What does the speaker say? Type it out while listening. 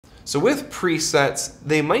So with presets,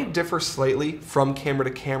 they might differ slightly from camera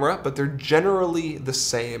to camera, but they're generally the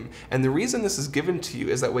same. And the reason this is given to you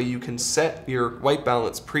is that way you can set your white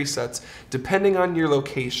balance presets depending on your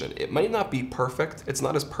location. It might not be perfect. It's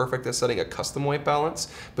not as perfect as setting a custom white balance,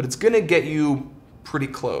 but it's gonna get you pretty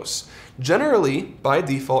close. Generally, by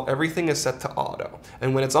default, everything is set to auto.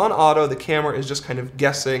 And when it's on auto, the camera is just kind of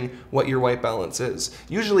guessing what your white balance is.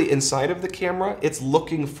 Usually inside of the camera, it's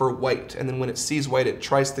looking for white. And then when it sees white, it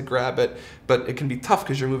tries to grab it, but it can be tough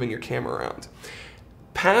because you're moving your camera around.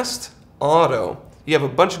 Past auto, you have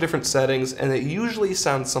a bunch of different settings, and it usually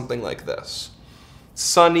sounds something like this.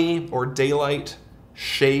 Sunny or daylight,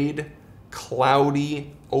 shade,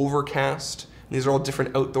 cloudy, overcast. These are all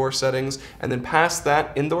different outdoor settings. And then past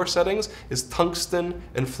that, indoor settings is tungsten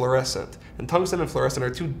and fluorescent. And tungsten and fluorescent are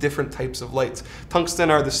two different types of lights. Tungsten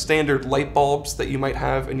are the standard light bulbs that you might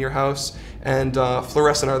have in your house, and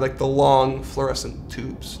fluorescent are like the long fluorescent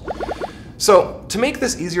tubes. So to make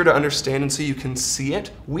this easier to understand and so you can see it,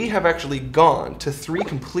 we have actually gone to 3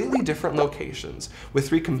 completely different locations with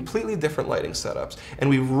 3 completely different lighting setups, and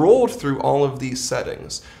we rolled through all of these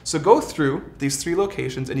settings. So go through these 3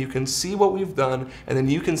 locations and you can see what we've done, and then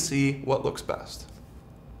you can see what looks best.